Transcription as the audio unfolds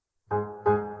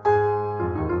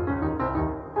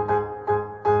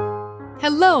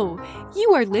Hello!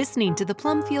 You are listening to the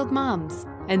Plumfield Moms,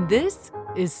 and this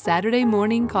is Saturday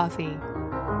Morning Coffee.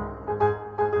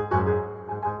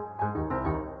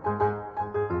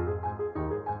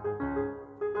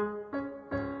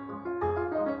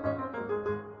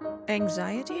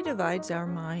 Anxiety Divides Our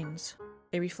Minds,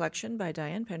 a reflection by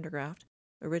Diane Pendergraft,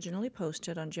 originally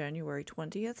posted on January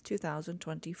 20th,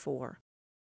 2024.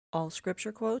 All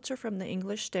scripture quotes are from the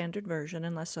English Standard Version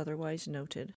unless otherwise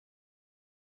noted.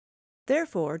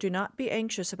 Therefore, do not be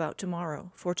anxious about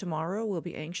tomorrow, for tomorrow will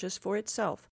be anxious for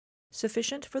itself.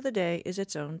 Sufficient for the day is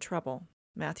its own trouble.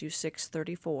 Matthew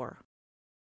 6:34.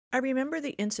 I remember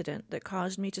the incident that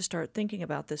caused me to start thinking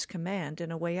about this command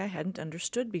in a way I hadn't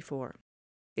understood before.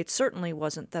 It certainly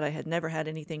wasn't that I had never had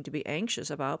anything to be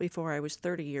anxious about before I was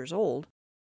 30 years old.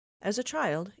 As a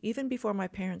child, even before my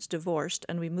parents divorced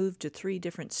and we moved to 3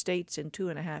 different states in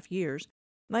 2.5 years,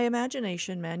 my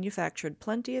imagination manufactured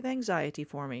plenty of anxiety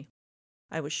for me.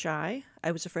 I was shy,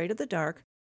 I was afraid of the dark,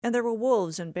 and there were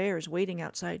wolves and bears waiting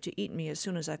outside to eat me as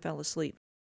soon as I fell asleep.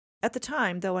 At the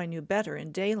time, though I knew better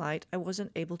in daylight, I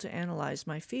wasn't able to analyze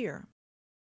my fear.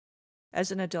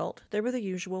 As an adult, there were the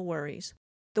usual worries,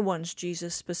 the ones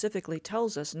Jesus specifically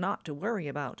tells us not to worry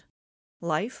about.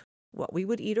 Life, what we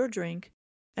would eat or drink,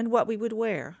 and what we would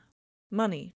wear.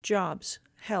 Money, jobs,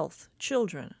 health,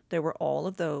 children, there were all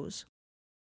of those.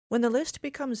 When the list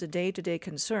becomes a day-to-day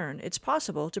concern, it's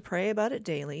possible to pray about it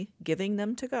daily, giving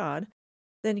them to God,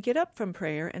 then get up from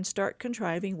prayer and start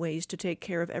contriving ways to take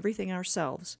care of everything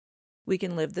ourselves. We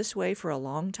can live this way for a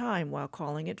long time while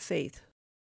calling it faith.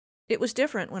 It was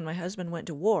different when my husband went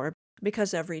to war,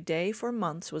 because every day for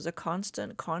months was a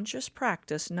constant, conscious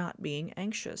practice not being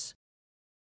anxious.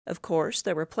 Of course,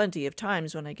 there were plenty of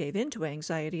times when I gave in to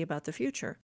anxiety about the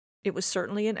future. It was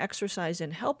certainly an exercise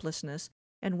in helplessness,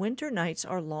 and winter nights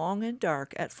are long and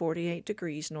dark at 48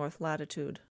 degrees north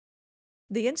latitude.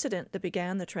 The incident that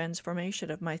began the transformation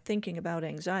of my thinking about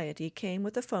anxiety came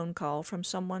with a phone call from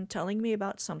someone telling me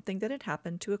about something that had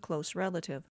happened to a close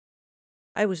relative.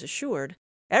 I was assured,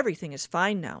 everything is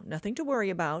fine now, nothing to worry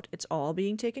about, it's all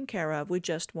being taken care of, we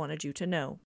just wanted you to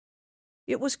know.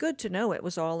 It was good to know it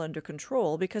was all under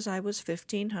control because I was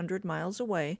 1,500 miles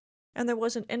away and there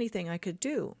wasn't anything I could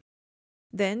do.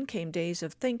 Then came days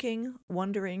of thinking,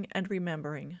 wondering, and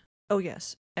remembering. Oh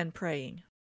yes, and praying.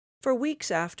 For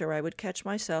weeks after, I would catch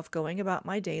myself going about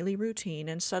my daily routine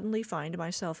and suddenly find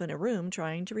myself in a room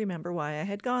trying to remember why I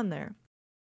had gone there.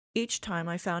 Each time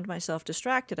I found myself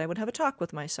distracted, I would have a talk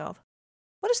with myself.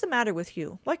 What is the matter with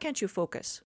you? Why can't you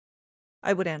focus?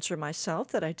 I would answer myself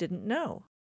that I didn't know.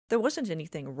 There wasn't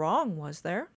anything wrong, was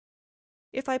there?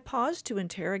 If I paused to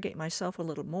interrogate myself a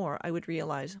little more, I would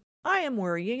realize, I am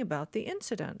worrying about the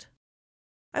incident.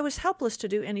 I was helpless to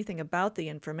do anything about the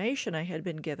information I had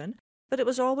been given, but it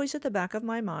was always at the back of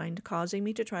my mind, causing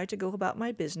me to try to go about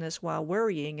my business while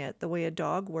worrying it the way a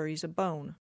dog worries a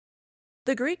bone.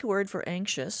 The Greek word for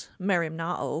anxious,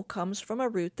 merimnao, comes from a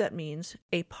root that means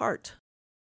a part.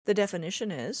 The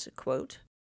definition is, quote,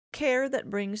 care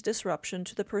that brings disruption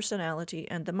to the personality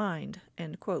and the mind,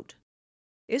 end quote.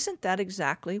 Isn't that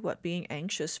exactly what being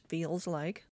anxious feels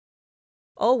like?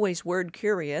 Always word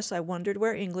curious, I wondered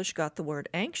where English got the word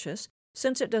anxious,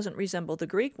 since it doesn't resemble the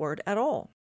Greek word at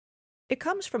all. It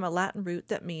comes from a Latin root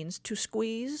that means to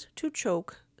squeeze, to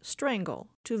choke, strangle,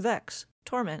 to vex,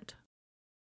 torment.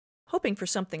 Hoping for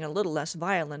something a little less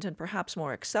violent and perhaps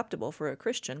more acceptable for a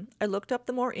Christian, I looked up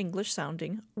the more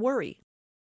English-sounding worry.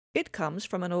 It comes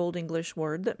from an Old English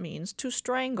word that means to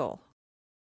strangle.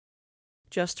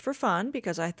 Just for fun,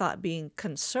 because I thought being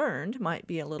concerned might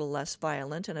be a little less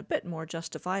violent and a bit more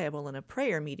justifiable in a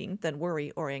prayer meeting than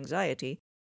worry or anxiety,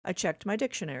 I checked my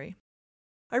dictionary.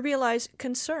 I realized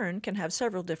concern can have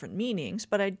several different meanings,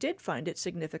 but I did find it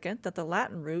significant that the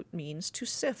Latin root means to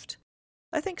sift.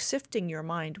 I think sifting your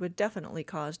mind would definitely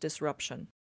cause disruption.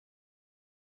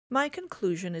 My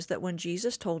conclusion is that when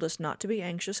Jesus told us not to be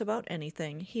anxious about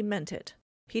anything, he meant it.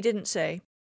 He didn't say,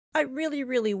 I really,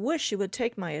 really wish you would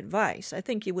take my advice. I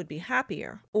think you would be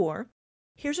happier. Or,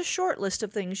 here's a short list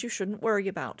of things you shouldn't worry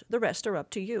about. The rest are up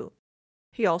to you.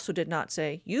 He also did not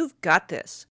say, you've got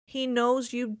this. He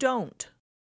knows you don't.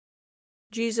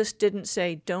 Jesus didn't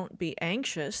say, don't be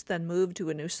anxious, then move to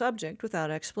a new subject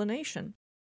without explanation.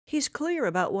 He's clear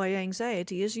about why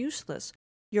anxiety is useless.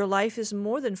 Your life is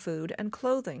more than food and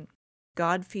clothing.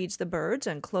 God feeds the birds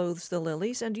and clothes the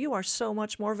lilies, and you are so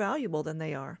much more valuable than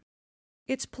they are.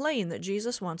 It's plain that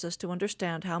Jesus wants us to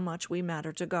understand how much we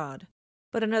matter to God.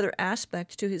 But another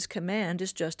aspect to his command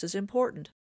is just as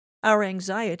important. Our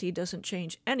anxiety doesn't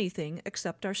change anything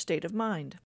except our state of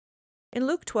mind. In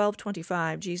Luke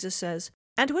 12:25, Jesus says,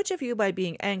 And which of you by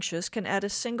being anxious can add a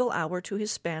single hour to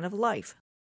his span of life?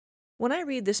 When I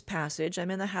read this passage,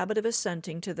 I'm in the habit of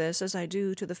assenting to this as I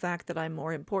do to the fact that I'm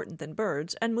more important than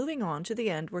birds, and moving on to the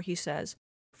end where he says,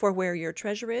 "For where your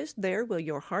treasure is, there will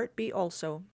your heart be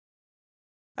also."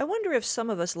 I wonder if some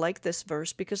of us like this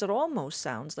verse because it almost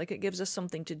sounds like it gives us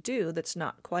something to do that's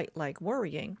not quite like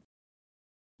worrying.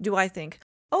 Do I think,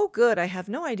 oh good, I have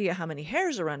no idea how many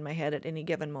hairs are on my head at any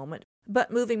given moment,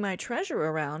 but moving my treasure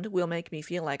around will make me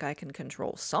feel like I can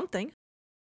control something?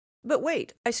 But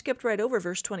wait, I skipped right over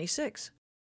verse 26.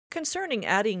 Concerning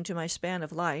adding to my span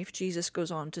of life, Jesus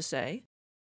goes on to say,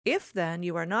 "If then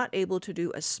you are not able to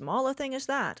do as small a thing as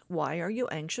that, why are you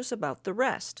anxious about the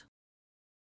rest?"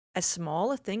 As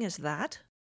small a thing as that?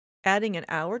 Adding an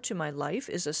hour to my life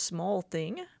is a small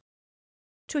thing?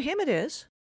 To him it is.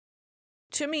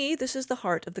 To me, this is the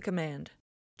heart of the command.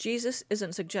 Jesus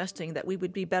isn't suggesting that we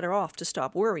would be better off to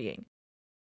stop worrying.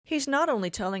 He's not only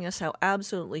telling us how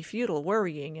absolutely futile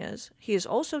worrying is, he is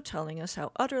also telling us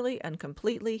how utterly and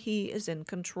completely he is in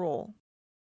control.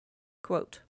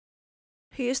 Quote,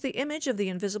 "He is the image of the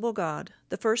invisible God,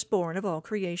 the firstborn of all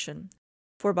creation.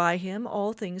 For by him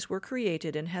all things were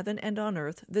created in heaven and on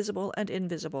earth, visible and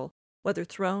invisible, whether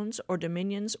thrones or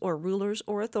dominions or rulers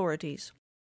or authorities.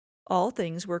 All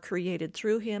things were created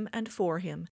through him and for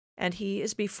him, and he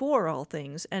is before all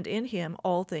things, and in him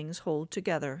all things hold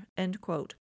together." End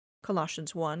quote.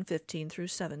 Colossians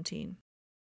 1:15-17.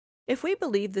 If we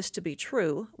believe this to be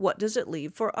true, what does it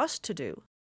leave for us to do?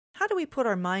 How do we put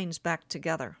our minds back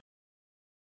together?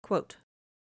 Quote,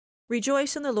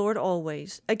 "Rejoice in the Lord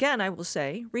always. Again I will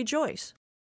say, rejoice.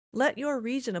 Let your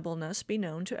reasonableness be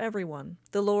known to everyone.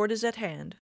 The Lord is at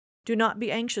hand. Do not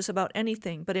be anxious about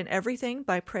anything, but in everything,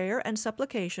 by prayer and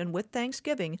supplication with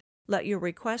thanksgiving, let your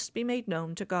requests be made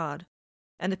known to God.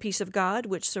 And the peace of God,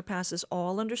 which surpasses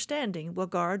all understanding, will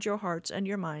guard your hearts and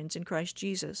your minds in Christ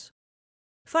Jesus.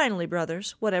 Finally,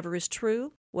 brothers, whatever is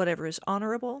true, whatever is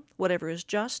honorable, whatever is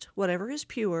just, whatever is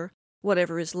pure,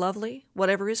 whatever is lovely,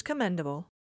 whatever is commendable,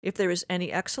 if there is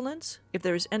any excellence, if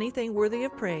there is anything worthy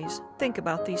of praise, think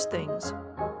about these things."